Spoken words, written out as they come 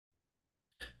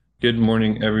Good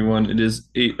morning, everyone. It is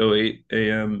 8:08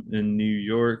 a.m. in New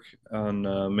York on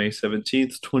May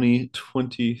 17th,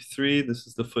 2023. This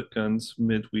is the Footguns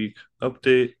midweek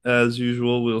update. As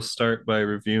usual, we'll start by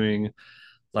reviewing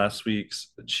last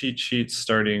week's cheat sheets,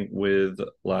 starting with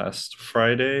last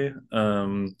Friday.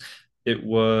 It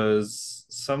was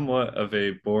somewhat of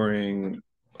a boring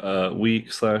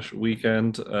week slash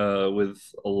weekend with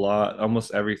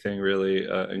almost everything really,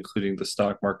 including the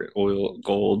stock market, oil,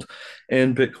 gold,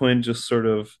 and Bitcoin just sort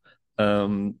of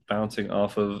bouncing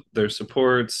off of their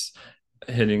supports,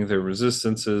 hitting their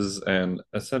resistances, and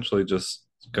essentially just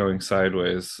going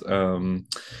sideways.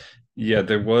 Yeah,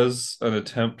 there was an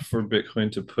attempt for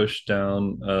Bitcoin to push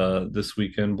down this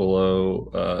weekend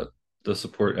below the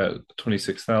support at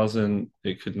 26,000.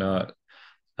 It could not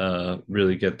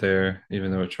really get there,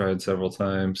 even though it tried several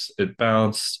times. It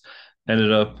bounced,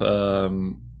 ended up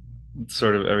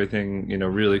sort of everything,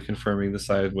 really confirming the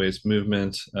sideways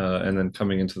movement. And then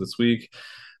coming into this week,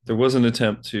 there was an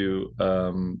attempt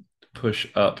to push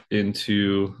up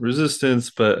into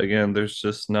resistance, but again, there's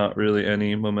just not really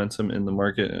any momentum in the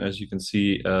market. And as you can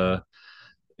see,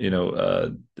 you know, uh,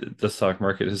 the stock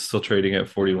market is still trading at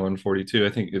 41, 42. I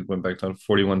think it went back down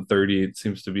 41.30. It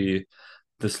seems to be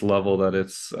this level that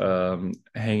it's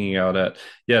hanging out at.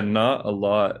 Yeah, not a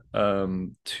lot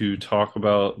to talk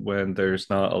about when there's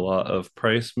not a lot of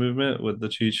price movement with the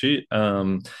cheat sheet.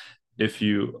 If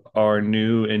you are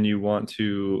new and you want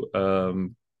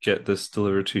to get this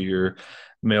delivered to your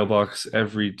mailbox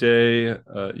every day,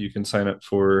 you can sign up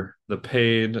for the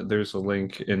paid. There's a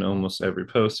link in almost every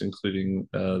post, including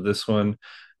this one.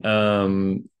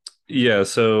 Um, yeah,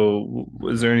 so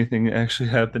was there anything actually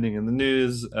happening in the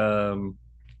news?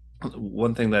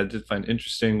 One thing that I did find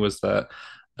interesting was that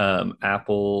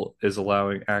Apple is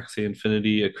allowing Axie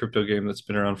Infinity, a crypto game that's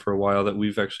been around for a while that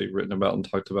we've actually written about and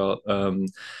talked about,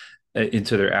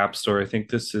 into their app store. I think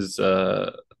this is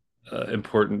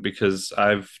important because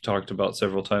I've talked about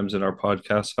several times in our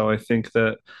podcast how I think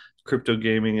that crypto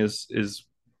gaming is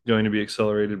going to be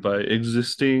accelerated by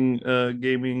existing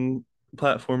gaming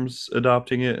platforms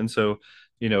adopting it, and so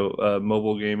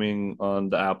mobile gaming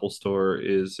on the Apple Store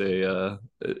is a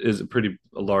pretty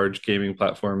large gaming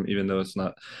platform, even though it's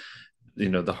not the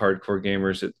hardcore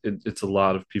gamers. It's a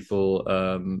lot of people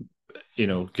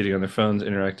getting on their phones,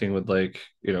 interacting with like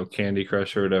Candy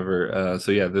Crush or whatever.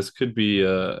 So yeah, this could be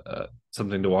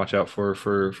something to watch out for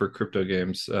crypto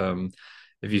games.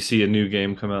 If you see a new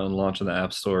game come out and launch in the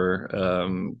App Store,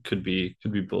 could be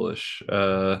bullish.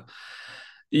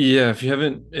 Yeah, if you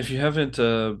haven't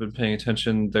been paying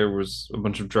attention, there was a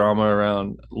bunch of drama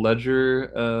around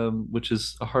Ledger, which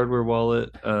is a hardware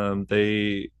wallet.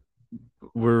 They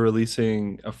were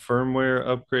releasing a firmware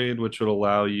upgrade which would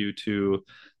allow you to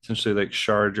essentially like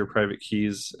shard your private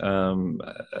keys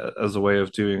as a way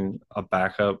of doing a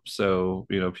backup. So,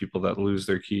 people that lose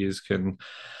their keys could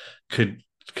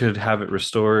could have it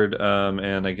restored.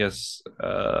 And I guess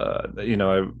I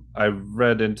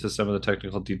read into some of the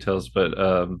technical details, but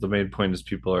the main point is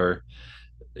people are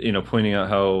pointing out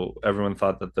how everyone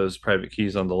thought that those private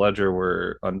keys on the ledger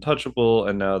were untouchable,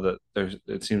 and now that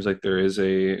it seems like there is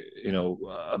a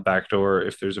backdoor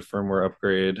if there's a firmware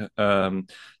upgrade. So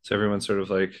everyone's sort of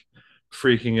like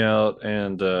freaking out,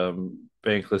 and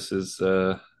Bankless is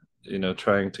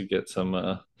trying to get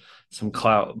some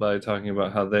clout by talking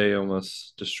about how they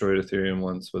almost destroyed Ethereum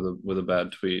once with a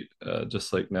bad tweet,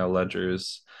 just like now Ledger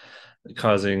is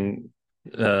causing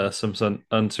some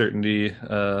uncertainty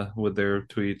with their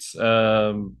tweets.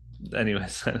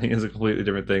 Anyways, I think it's a completely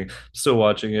different thing. Still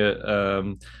watching it.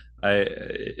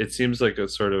 It seems like a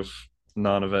sort of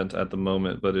non-event at the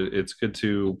moment, but it's good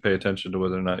to pay attention to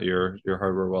whether or not your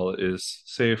hardware wallet is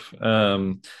safe.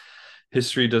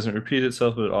 History doesn't repeat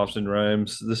itself, but it often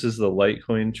rhymes. This is the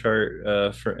Litecoin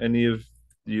chart. For any of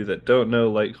you that don't know,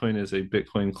 Litecoin is a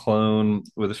Bitcoin clone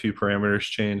with a few parameters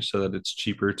changed so that it's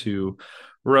cheaper to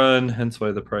run, hence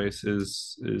why the price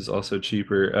is also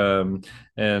cheaper.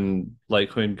 And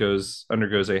Litecoin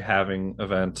undergoes a halving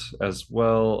event as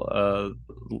well,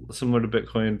 similar to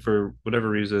Bitcoin. For whatever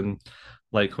reason,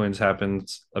 Litecoin's happened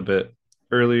a bit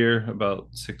earlier, about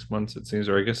 6 months it seems,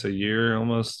 or I guess a year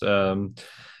almost.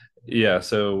 Yeah,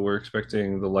 so we're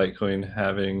expecting the Litecoin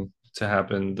having to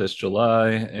happen this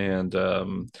July, and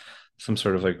some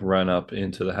sort of like run up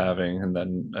into the halving, and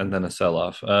then a sell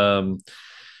off.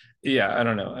 Yeah, I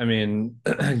don't know. I mean,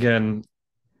 again,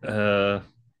 I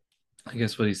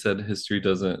guess what he said, history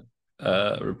doesn't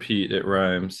repeat, it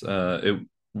rhymes. It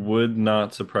would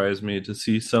not surprise me to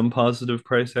see some positive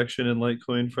price action in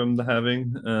Litecoin from the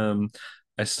halving.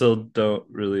 I still don't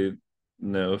really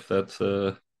know if that's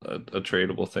a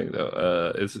tradable thing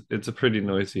though. It's a pretty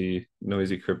noisy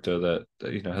crypto that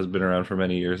has been around for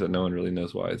many years that no one really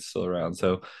knows why it's still around.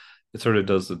 So it sort of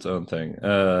does its own thing.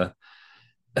 Yeah,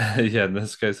 and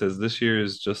this guy says this year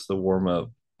is just the warm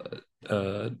up.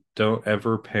 Don't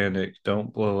ever panic.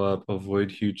 Don't blow up. Avoid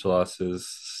huge losses.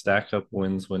 Stack up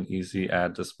wins when easy.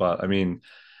 Add to spot. I mean,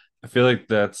 I feel like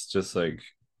that's just like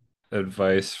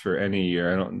advice for any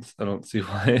year. I don't see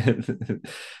why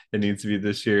it needs to be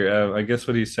this year. I guess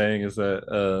what he's saying is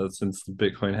that since the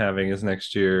Bitcoin halving is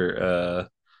next year,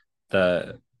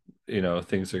 that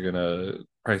things are gonna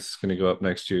price is gonna go up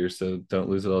next year, so don't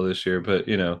lose it all this year. But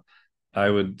I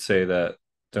would say that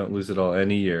don't lose it all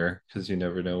any year because you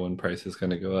never know when price is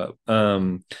gonna go up.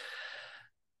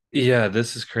 Yeah,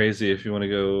 this is crazy. If you want to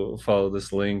go follow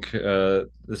this link,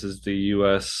 this is the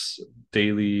U.S.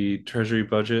 daily Treasury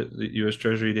budget, the U.S.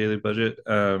 Treasury daily budget.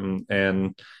 And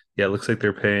yeah, it looks like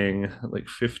they're paying like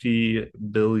 50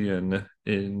 billion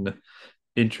in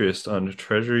interest on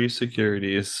Treasury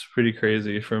securities. Pretty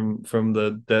crazy from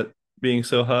the debt being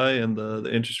so high and the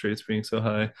interest rates being so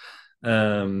high.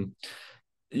 Um,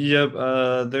 Yep,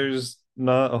 there's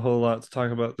not a whole lot to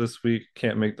talk about this week.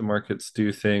 Can't make the markets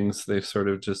do things. They've sort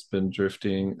of just been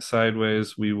drifting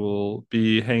sideways. We will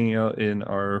be hanging out in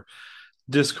our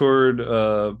Discord.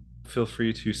 Feel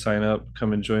free to sign up,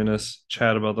 come and join us,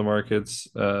 chat about the markets.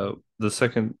 The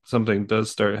second something does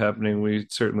start happening, we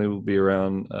certainly will be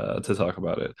around to talk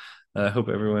about it. I hope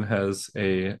everyone has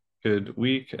a good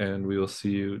week, and we will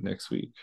see you next week.